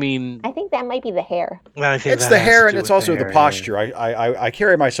taller. I mean, I think that might be the hair. I think it's the hair, and it's also the posture. I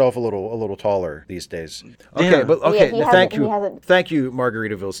carry myself a little taller these days. Okay, Yeah. but okay. Yeah, Thank you,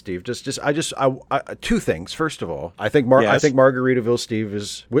 Margaritaville Steve. I two things. First of all, I think Margaritaville Steve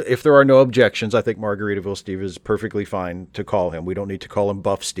is. If there are no objections, I think Margaritaville Steve is perfectly fine to call him. We don't need to call him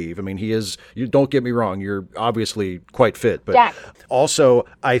Buff Steve. I mean, he is. You don't get me wrong. You're obviously quite fit, but Jack. Also,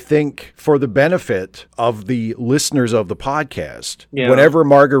 I think for the benefit of the listeners of the podcast, Yeah. whenever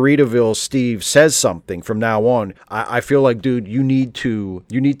Margaritaville Steve says something from now on, I feel like, dude, you need to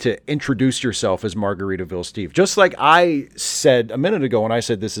introduce yourself as Margaritaville Steve. Just like I said a minute ago when I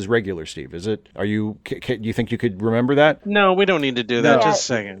said this is regular Steve. Is it? Do you think you could remember that? No, we don't need to do that. No. Just a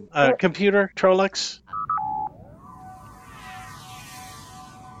second. Computer, Trolex.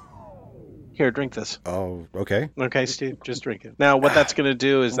 Here, drink this. Oh, okay. Okay, Steve, just drink it. Now, what that's going to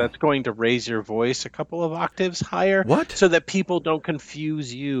do is that's going to raise your voice a couple of octaves higher. What? So that people don't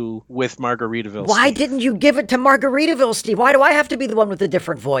confuse you with Margaritaville Why Steve. didn't you give it to Margaritaville Steve? Why do I have to be the one with a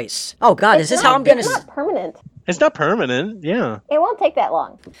different voice? Oh, God, is this how I'm going to... It's not permanent. It's not permanent, yeah. It won't take that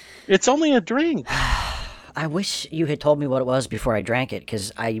long. It's only a drink. I wish you had told me what it was before I drank it,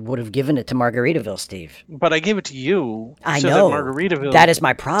 because I would have given it to Margaritaville Steve. But I gave it to you. I so know. That Margaritaville. That is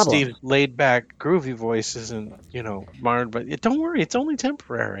my problem. Steve's laid back, groovy voice isn't, marred. But don't worry, it's only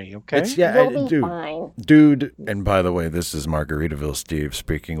temporary, okay? You'll be fine. Dude, and by the way, this is Margaritaville Steve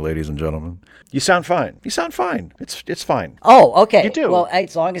speaking, ladies and gentlemen. You sound fine. It's fine. Oh, okay. You do. Well,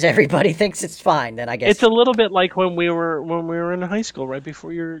 as long as everybody thinks it's fine, then I guess It's a little bit like when we were in high school, right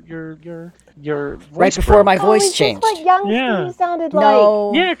before your voice right before broke. my voice is changed. This what young Yeah. Steve sounded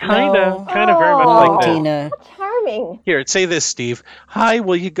No. Yeah, kind of very much Oh. like that. Tina. like? How charming. Here, say this, Steve. Hi,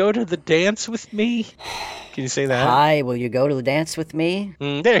 will you go to the dance with me? Can you say that? Hi, will you go to the dance with me?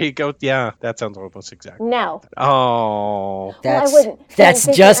 There you go. Yeah, that sounds almost exact. No. Oh. That's I wouldn't. that's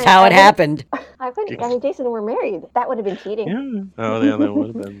Jason, just how it I happened. I wouldn't. I mean, Jason, we're married. That would have been cheating. Yeah. Oh, yeah, that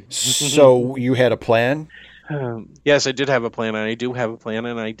would have been. So you had a plan? Yes, I did have a plan, and I do have a plan,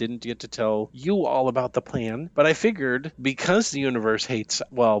 and I didn't get to tell you all about the plan. But I figured because the universe hates,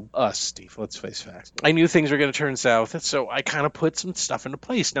 us, Steve, let's face facts. I knew things were going to turn south, so I kind of put some stuff into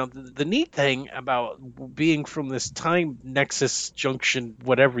place. Now, the neat thing about being from this time nexus junction,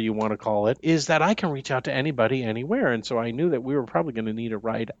 whatever you want to call it, is that I can reach out to anybody, anywhere. And so I knew that we were probably going to need a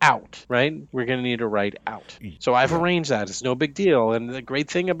ride out, right? We're going to need a ride out. So I've arranged that. It's no big deal. And the great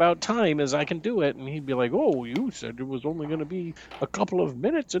thing about time is I can do it. And he'd be like, oh, you said it was only going to be a couple of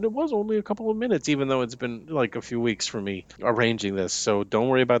minutes, and it was only a couple of minutes, even though it's been like a few weeks for me arranging this. So don't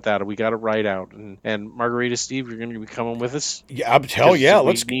worry about that. We got to ride out. And Margarita, Steve, you're going to be coming with us? Yeah,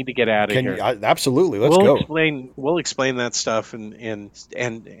 let's need to get out of here. Absolutely, let's go. We'll explain that stuff, and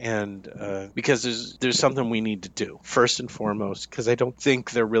because there's something we need to do first and foremost, because I don't think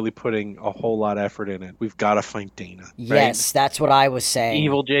they're really putting a whole lot of effort in it. We've got to find Dana. Yes, that's what I was saying.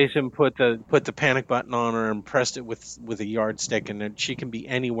 Evil Jason put the panic button on her and pressed it with a yardstick, and then she can be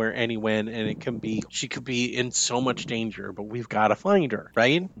anywhere, anywhen, and she could be in so much danger, but we've got to find her,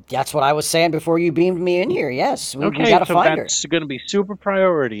 right? That's what I was saying before you beamed me in here. Yes, we Okay, got to so find her. that's going to be super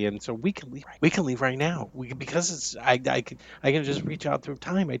priority, and so we can leave right now. Because I can just reach out through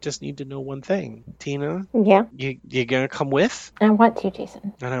time. I just need to know one thing, Tina. Yeah. You gonna come with? I want to,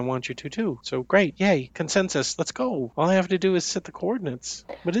 Jason. And I want you to too. So great, yay, consensus. Let's go. All I have to do is set the coordinates.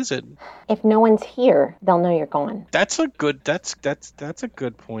 What is it? If no one's here, they'll know you're gone. That's a good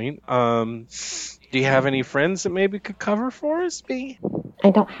point. Do you have any friends that maybe could cover for us, B? I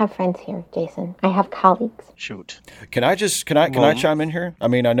don't have friends here, Jason. I have colleagues. Shoot. Can I chime in here? I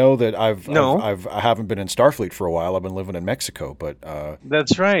mean, I know that I haven't been in Starfleet for a while. I've been living in Mexico, but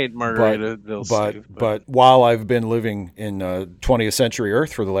that's right, Margaritaville. But while I've been living in 20th century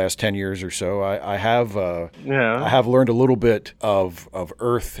Earth for the last 10 years or so, I have learned a little bit of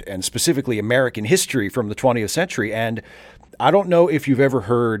Earth and specifically American history from the 20th century. And I don't know if you've ever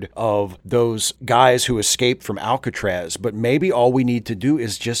heard of those guys who escaped from Alcatraz, but maybe all we need to do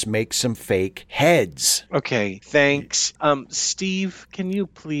is just make some fake heads. Okay, thanks. Steve, can you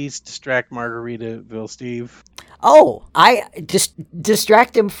please distract Margaritaville, Steve? Oh, I just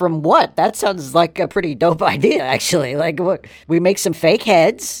distract him from what? That sounds like a pretty dope idea, actually. Like, what? We make some fake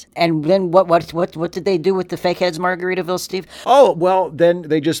heads, and then what did they do with the fake heads, Margaritaville, Steve? Oh, well, then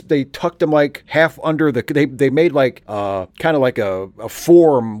they tucked them like half under they made like kind of like a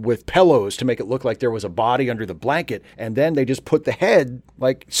form with pillows to make it look like there was a body under the blanket, and then they just put the head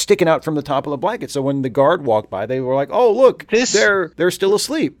like sticking out from the top of the blanket. So when the guard walked by, they were like, "Oh, look, they're still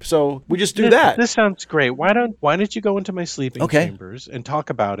asleep." So we just do that. This sounds great. Why don't you go into my sleeping chambers and talk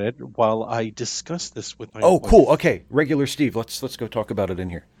about it while I discuss this with my wife? Cool. Okay, regular Steve. Let's go talk about it in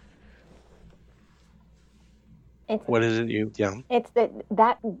here. What is it It's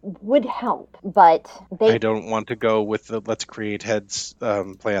that would help, but I don't want to go with the let's create heads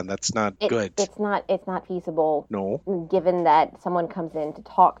plan. That's not good. It's not feasible. No. Given that someone comes in to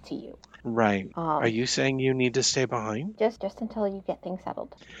talk to you. Right. Are you saying you need to stay behind? Just until you get things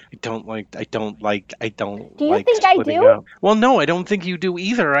settled. I don't like. Do you think I do? Up. Well, no, I don't think you do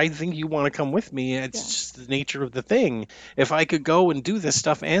either. I think you want to come with me. It's just the nature of the thing. If I could go and do this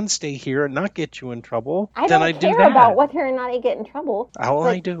stuff and stay here and not get you in trouble, then I'd do that. I don't care about whether or not I get in trouble.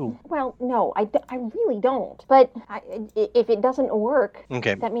 I do. Well, no, I really don't. But if it doesn't work,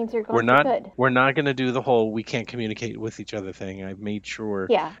 that means you're going for good. We're not going to do the whole we can't communicate with each other thing. I've made sure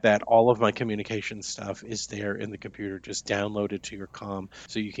that all of my communication stuff is there in the computer. Just download it to your comm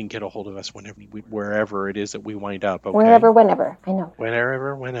so you can get a hold of us wherever it is that we wind up. Okay? Whenever. I know.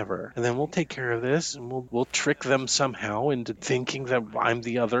 Whenever. And then we'll take care of this, and we'll trick them somehow into thinking that I'm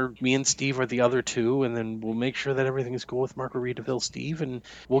the other. Me and Steve are the other two, and then we'll make sure that everything's cool with Margaritaville, Steve, and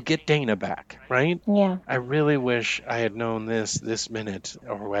we'll get Dana back, right? Yeah. I really wish I had known this minute,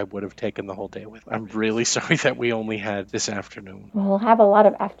 or I would have taken the whole day with. I'm really sorry that we only had this afternoon. We'll have a lot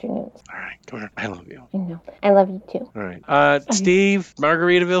of afternoons. All right, come here. I love you. I know. I love you too. All right. Steve,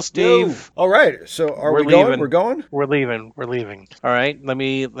 Margaritaville, Steve. All right. So are we going? We're going? We're leaving. All right. Let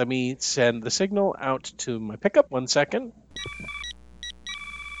me send the signal out to my pickup. 1 second.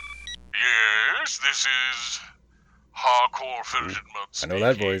 Yes, this is Hardcore Filtered Mud speaking. I know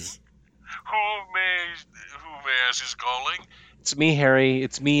that voice. Who may ask is calling? It's me, Harry.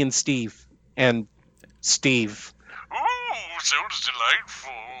 It's me and Steve. And Steve. Ooh, sounds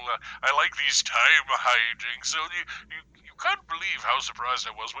delightful. I like these time hijinks. So you can't believe how surprised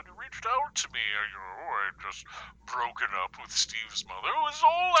I was when you reached out to me. I'd just broken up with Steve's mother. It was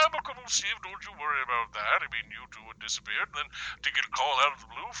all amicable, Steve. Don't you worry about that. I mean, you two had disappeared, and then to get a call out of the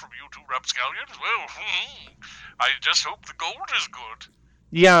blue from you two rapscallions, well, I just hope the gold is good.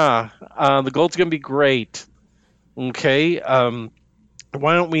 Yeah, the gold's going to be great. Okay, why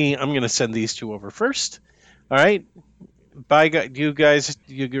don't I'm going to send these two over first. All right. Bye, you guys.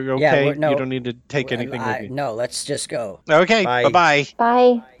 You're okay? Yeah, you don't need to take anything with you. No, let's just go. Okay, bye-bye.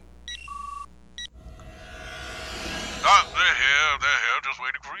 Bye. They're here, just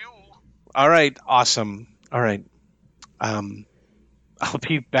waiting for you. All right, awesome. All right. I'll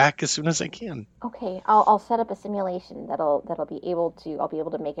be back as soon as I can. Okay, I'll set up a simulation I'll be able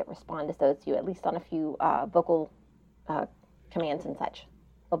to make it respond to those two, at least on a few vocal commands and such.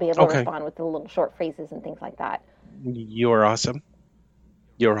 I'll be able to respond with the little short phrases and things like that. You're awesome.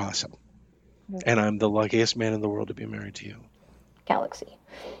 You're awesome. And I'm the luckiest man in the world to be married to you. Galaxy.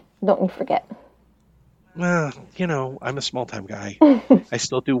 Don't you forget. Well, I'm a small-time guy. I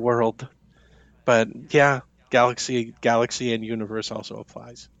still do world. But, yeah, galaxy and universe also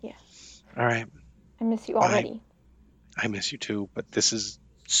applies. Yeah. All right. I miss you already. I miss you too, but this is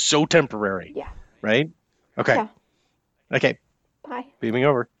so temporary. Yeah. Right? Okay. Yeah. Okay. Bye. Beaming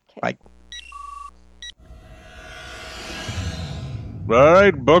over. Okay. Bye.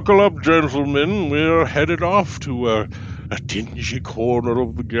 Right, buckle up, gentlemen. We're headed off to a dingy corner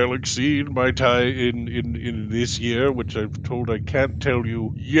of the galaxy in my time in this year, which I've told I can't tell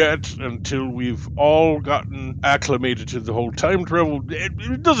you yet until we've all gotten acclimated to the whole time travel.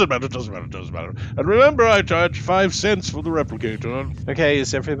 It doesn't matter. And remember, I charge 5 cents for the replicator. Okay,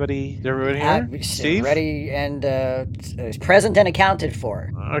 is everybody here? Steve? Ready and present and accounted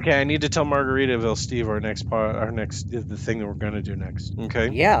for. Okay, I need to tell Margaritaville, Steve, the thing that we're going to do next. Okay?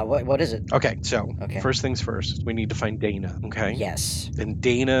 Yeah, what is it? Okay, so first things first, we need to find Dana, okay? Yes. And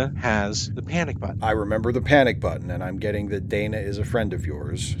Dana has the panic button. I remember the panic button, and I'm getting that Dana is a friend of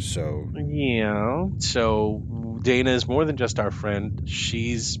yours, so... Yeah, so Dana is more than just our friend.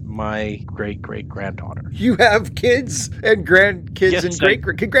 She's my great-great-granddaughter. You have kids and grandkids and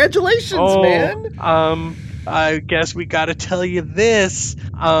great-great... Congratulations, man! I guess we got to tell you this.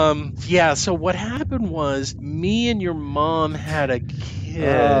 So what happened was me and your mom had a kid.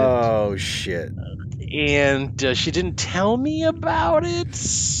 Oh, shit. And she didn't tell me about it,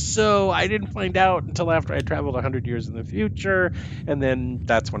 so I didn't find out until after I traveled 100 years in the future, and then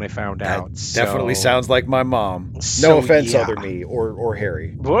that's when I found out. Definitely sounds like my mom. No offense, other me, or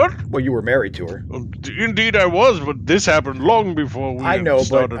Harry. What? Well, you were married to her. Indeed I was, but this happened long before we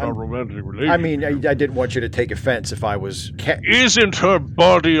started our romantic relationship. I mean, I didn't want you to take offense if I was... Isn't her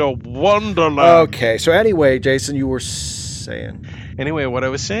body a wonderland? Okay, so anyway, Jason, you were saying... Anyway, what I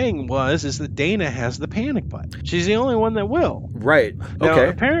was saying is that Dana has the panic button. She's the only one that will. Right. Now,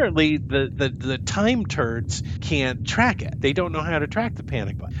 apparently, the time turds can't track it. They don't know how to track the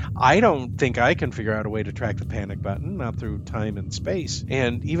panic button. I don't think I can figure out a way to track the panic button, not through time and space.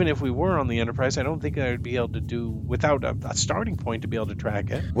 And even if we were on the Enterprise, I don't think I would be able to do, without a starting point, to be able to track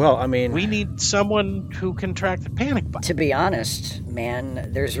it. Well, I mean... We need someone who can track the panic button. To be honest,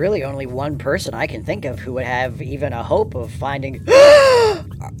 man, there's really only one person I can think of who would have even a hope of finding...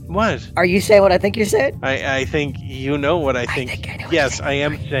 What? Are you saying what I think you said? I think you know what I think. I know yes, I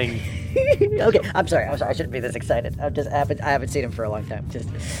am saying. Okay, I'm sorry. I shouldn't be this excited. I haven't seen him for a long time.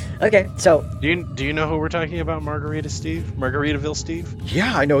 Okay. So do you know who we're talking about? Margaritaville Steve?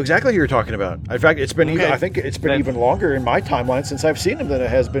 Yeah, I know exactly who you're talking about. In fact, it's been even longer in my timeline since I've seen him than it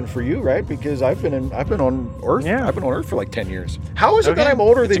has been for you, right? Because I've been on Earth. Yeah. I've been on Earth for like 10 years. How is it that I'm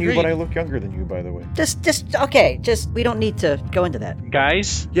older than you, but I look younger than you? By the way. Just we don't need to go into that.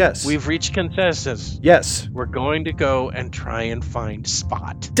 Guys. Yes. We've reached consensus. Yes. We're going to go and try and find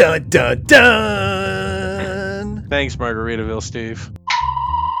Spot. Dun dun dun. Thanks, Margaritaville Steve.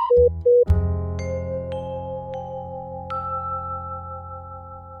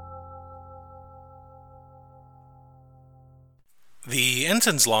 The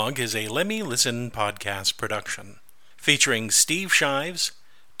Ensign's Log is a Lemmy Listen podcast production, featuring Steve Shives,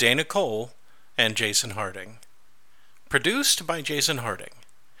 Dana Cole, and Jason Harding. Produced by Jason Harding.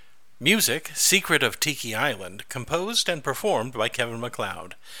 Music, Secret of Tiki Island, composed and performed by Kevin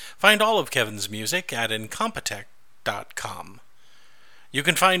MacLeod. Find all of Kevin's music at incompetech.com. You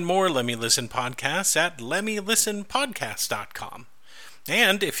can find more Lemmy Listen podcasts at lemmylistenpodcast.com.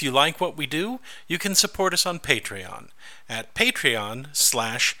 And if you like what we do, you can support us on Patreon at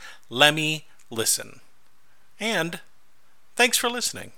patreon.com/lemmylisten. And thanks for listening.